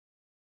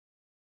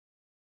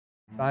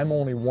I'm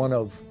only one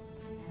of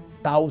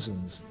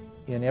thousands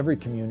in every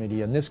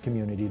community, in this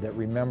community, that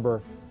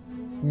remember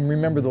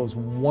those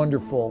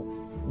wonderful,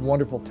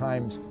 wonderful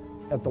times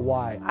at the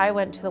Y. I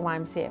went to the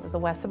YMCA. It was a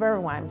West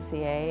Suburban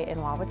YMCA in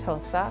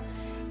Wauwatosa,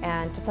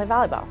 and to play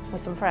volleyball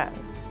with some friends.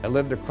 I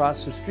lived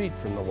across the street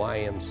from the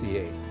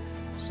YMCA,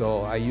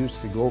 so I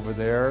used to go over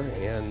there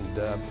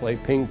and play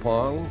ping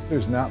pong.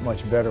 There's not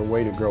much better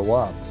way to grow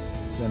up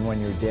than when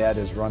your dad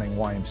is running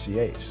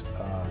YMCA's.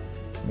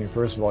 I mean,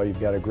 first of all, you've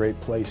got a great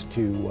place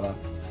to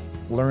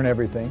learn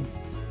everything,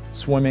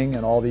 swimming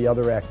and all the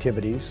other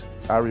activities.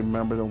 I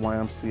remember the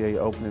YMCA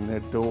opening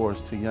their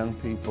doors to young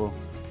people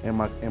in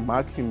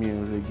my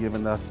community,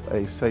 giving us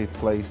a safe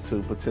place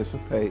to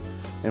participate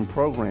in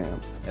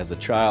programs. As a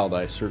child,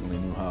 I certainly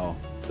knew how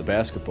the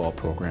basketball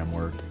program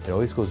worked. It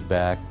always goes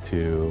back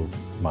to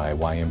my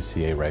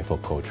YMCA rifle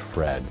coach,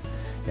 Fred,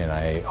 and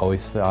I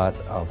always thought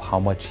of how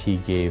much he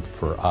gave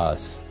for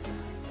us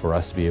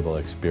to be able to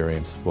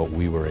experience what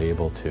we were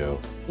able to.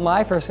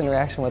 My first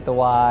interaction with the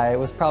Y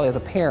was probably as a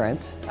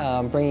parent,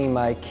 bringing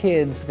my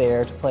kids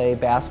there to play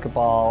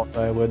basketball.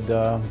 I would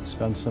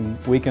spend some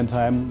weekend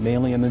time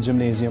mainly in the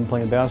gymnasium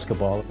playing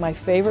basketball. My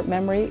favorite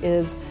memory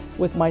is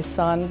with my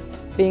son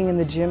being in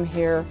the gym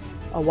here,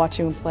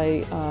 watching him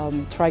play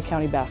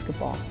Tri-County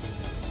basketball.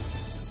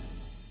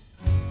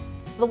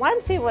 The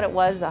YMCA, what it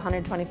was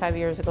 125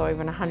 years ago,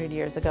 even 100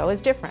 years ago,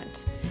 is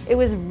different. It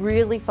was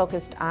really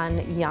focused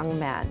on young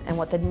men and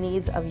what the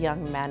needs of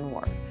young men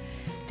were.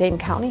 Dane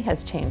County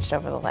has changed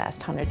over the last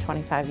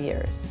 125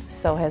 years,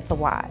 so has the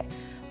Y.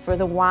 For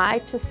the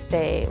Y to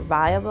stay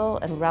viable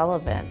and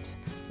relevant,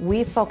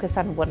 we focus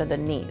on what are the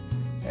needs.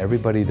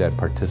 Everybody that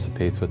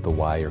participates with the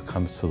Y or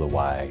comes to the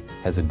Y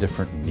has a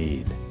different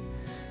need.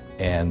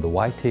 And the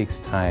Y takes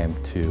time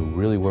to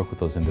really work with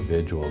those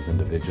individuals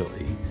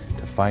individually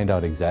to find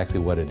out exactly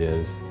what it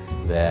is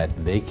that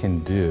they can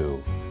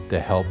do to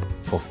help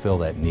fulfill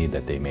that need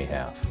that they may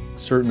have.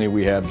 Certainly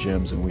we have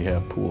gyms and we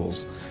have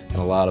pools, and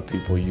a lot of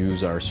people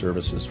use our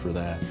services for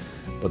that.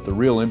 But the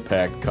real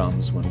impact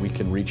comes when we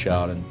can reach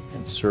out and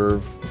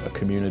serve a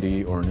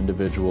community or an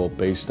individual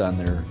based on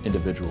their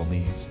individual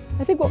needs.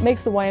 I think what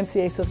makes the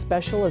YMCA so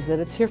special is that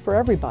it's here for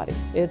everybody.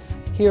 It's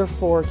here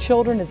for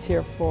children, it's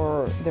here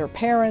for their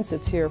parents,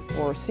 it's here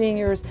for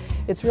seniors.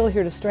 It's really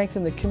here to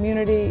strengthen the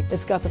community.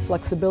 It's got the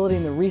flexibility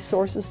and the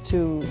resources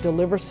to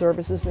deliver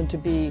services and to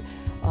be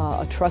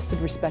a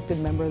trusted, respected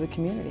member of the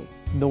community.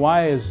 The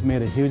Y has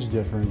made a huge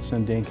difference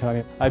in Dane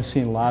County. I've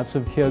seen lots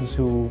of kids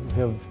who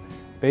have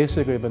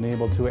basically been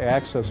able to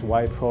access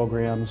Y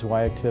programs,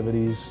 Y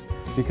activities,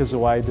 because the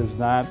Y does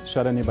not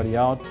shut anybody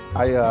out.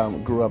 I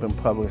grew up in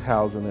public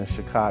housing in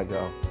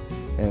Chicago,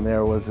 and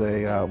there was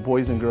a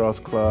Boys and Girls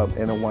Club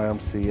and a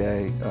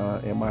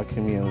YMCA in my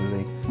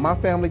community. My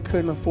family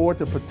couldn't afford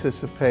to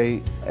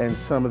participate in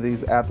some of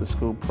these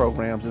after-school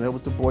programs, and it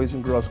was the Boys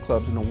and Girls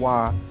Clubs and the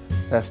Y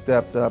that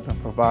stepped up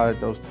and provided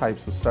those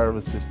types of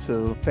services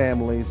to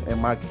families in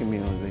my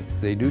community.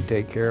 They do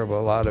take care of a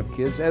lot of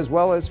kids as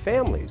well as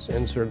families,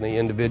 and certainly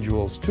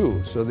individuals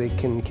too, so they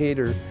can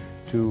cater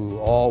to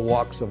all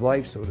walks of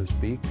life, so to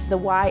speak. The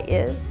Y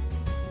is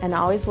and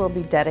always will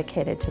be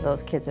dedicated to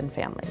those kids and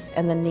families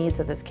and the needs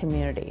of this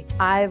community.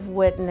 I've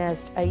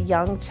witnessed a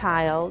young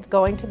child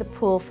going to the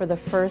pool for the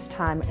first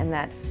time and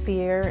that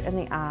fear in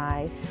the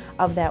eye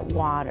of that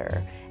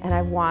water. And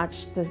I've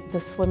watched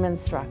the swim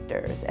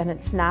instructors, and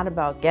it's not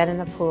about get in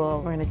the pool,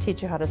 we're going to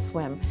teach you how to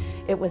swim.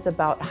 It was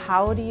about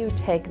how do you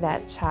take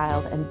that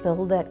child and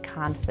build that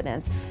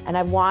confidence. And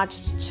I've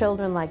watched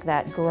children like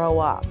that grow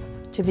up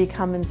to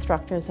become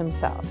instructors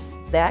themselves.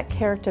 That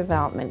character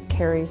development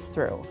carries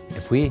through.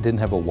 If we didn't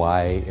have a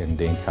Y in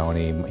Dane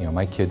County,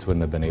 my kids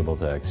wouldn't have been able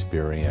to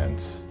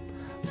experience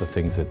the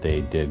things that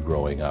they did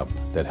growing up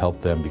that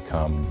helped them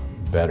become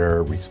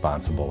better,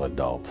 responsible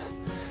adults.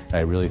 And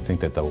I really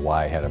think that the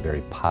Y had a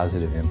very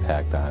positive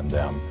impact on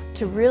them.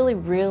 To really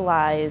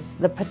realize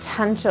the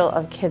potential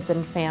of kids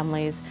and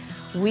families,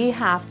 we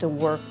have to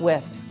work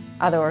with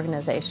other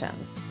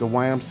organizations. The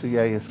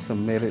YMCA is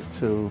committed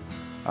to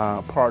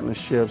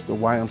partnerships. The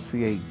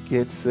YMCA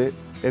gets it.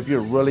 If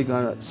you're really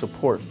going to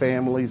support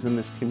families in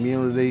this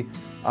community,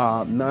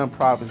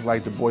 nonprofits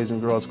like the Boys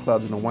and Girls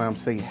Clubs and the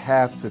YMCA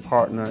have to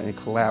partner and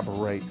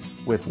collaborate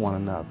with one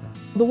another.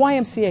 The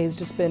YMCA has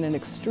just been an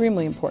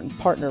extremely important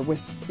partner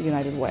with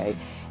United Way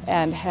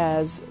and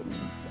has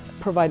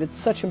provided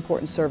such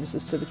important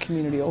services to the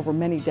community over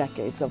many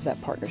decades of that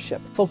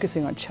partnership,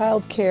 focusing on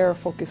child care,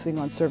 focusing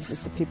on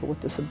services to people with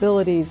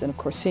disabilities, and of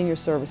course senior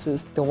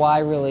services. The Y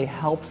really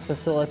helps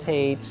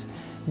facilitate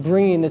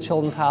bringing the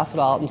Children's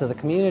Hospital out into the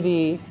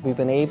community. We've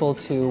been able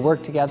to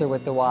work together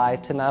with the Y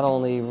to not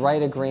only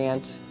write a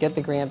grant, get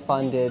the grant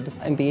funded,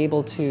 and be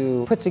able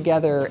to put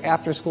together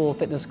after-school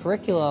fitness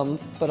curriculum,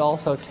 but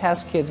also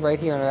test kids right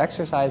here in our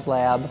exercise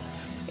lab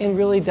and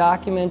really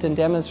document and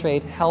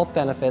demonstrate health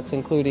benefits,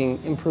 including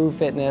improved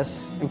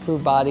fitness,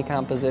 improved body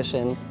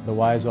composition. The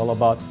Y is all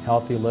about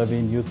healthy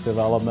living, youth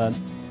development,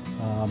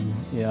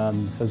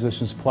 and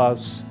Physicians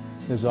Plus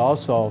is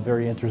also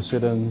very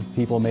interested in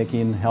people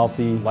making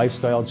healthy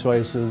lifestyle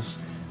choices.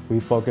 We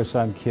focus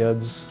on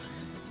kids,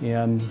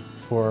 and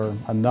for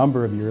a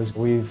number of years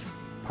we've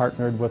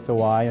partnered with the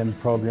Y in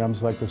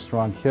programs like the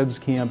Strong Kids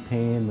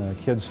campaign, the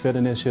Kids Fit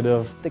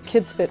initiative. The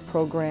Kids Fit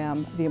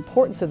program, the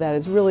importance of that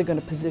is really going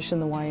to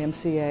position the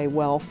YMCA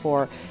well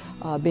for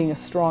being a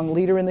strong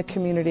leader in the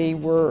community.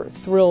 We're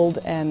thrilled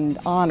and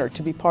honored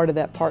to be part of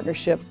that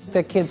partnership.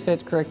 The Kids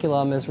Fit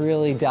curriculum has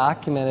really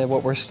documented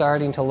what we're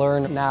starting to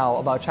learn now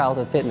about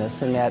childhood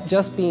fitness, and that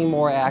just being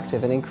more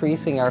active and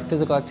increasing our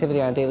physical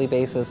activity on a daily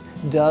basis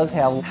does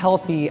have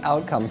healthy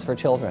outcomes for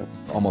children.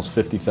 Almost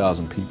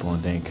 50,000 people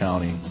in Dane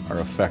County are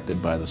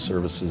affected by the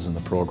services and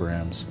the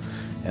programs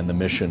and the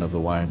mission of the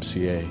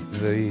YMCA.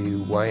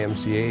 The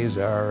YMCAs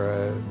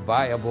are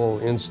viable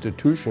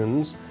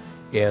institutions,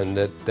 and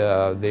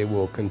that they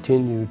will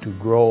continue to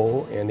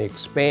grow and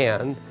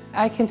expand.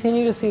 I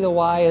continue to see the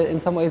Y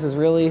in some ways as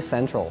really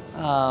central,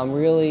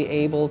 really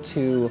able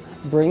to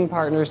bring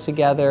partners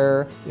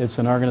together. It's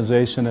an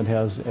organization that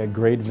has a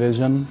great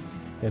vision.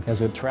 It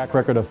has a track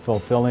record of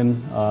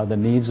fulfilling the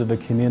needs of the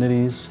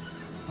communities.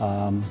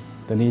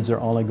 The needs are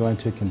only going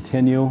to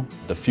continue.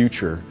 The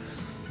future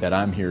that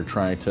I'm here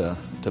trying to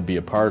be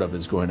a part of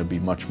is going to be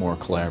much more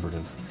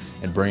collaborative,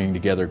 and bringing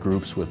together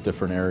groups with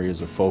different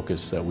areas of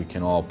focus that we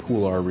can all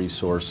pool our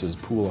resources,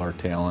 pool our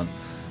talent,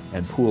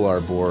 and pool our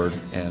board,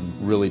 and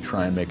really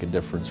try and make a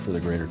difference for the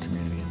greater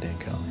community in Dane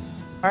County.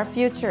 Our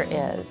future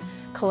is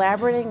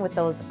collaborating with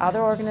those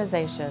other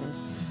organizations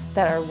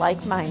that are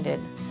like-minded,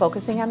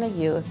 focusing on the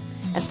youth,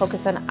 and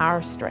focus on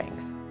our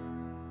strengths.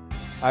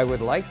 I would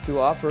like to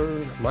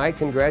offer my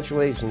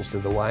congratulations to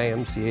the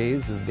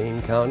YMCAs of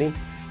Dane County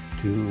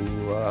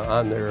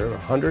on their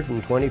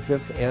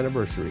 125th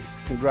anniversary.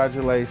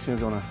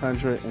 Congratulations on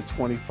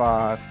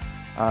 125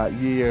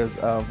 years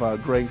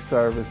of great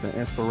service and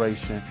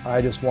inspiration.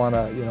 I just want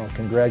to,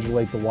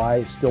 congratulate the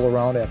Y, still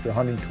around after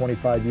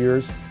 125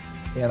 years,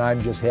 and I'm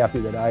just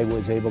happy that I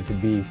was able to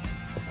be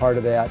a part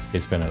of that.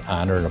 It's been an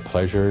honor and a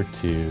pleasure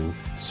to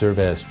serve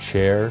as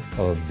chair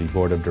of the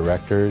board of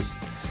directors.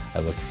 I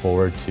look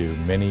forward to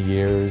many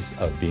years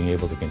of being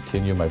able to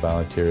continue my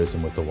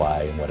volunteerism with the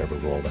Y in whatever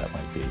role that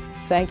might be.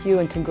 Thank you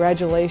and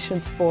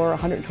congratulations for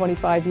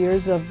 125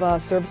 years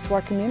of service to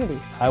our community.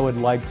 I would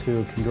like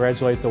to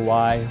congratulate the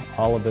Y,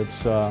 all of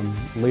its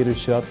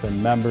leadership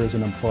and members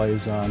and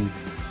employees on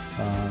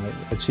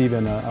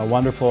achieving a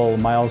wonderful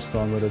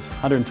milestone with its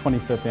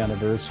 125th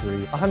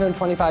anniversary.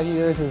 125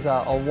 years is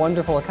a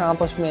wonderful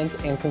accomplishment,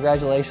 and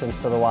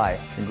congratulations to the Y.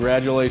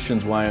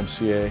 Congratulations,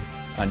 YMCA,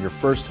 on your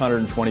first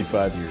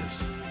 125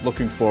 years.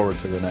 Looking forward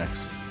to the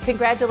next.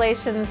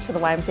 Congratulations to the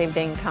YMCA of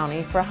Dane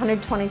County for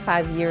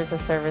 125 years of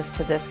service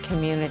to this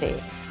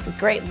community. A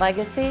great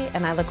legacy,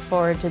 and I look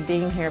forward to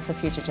being here for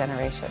future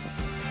generations.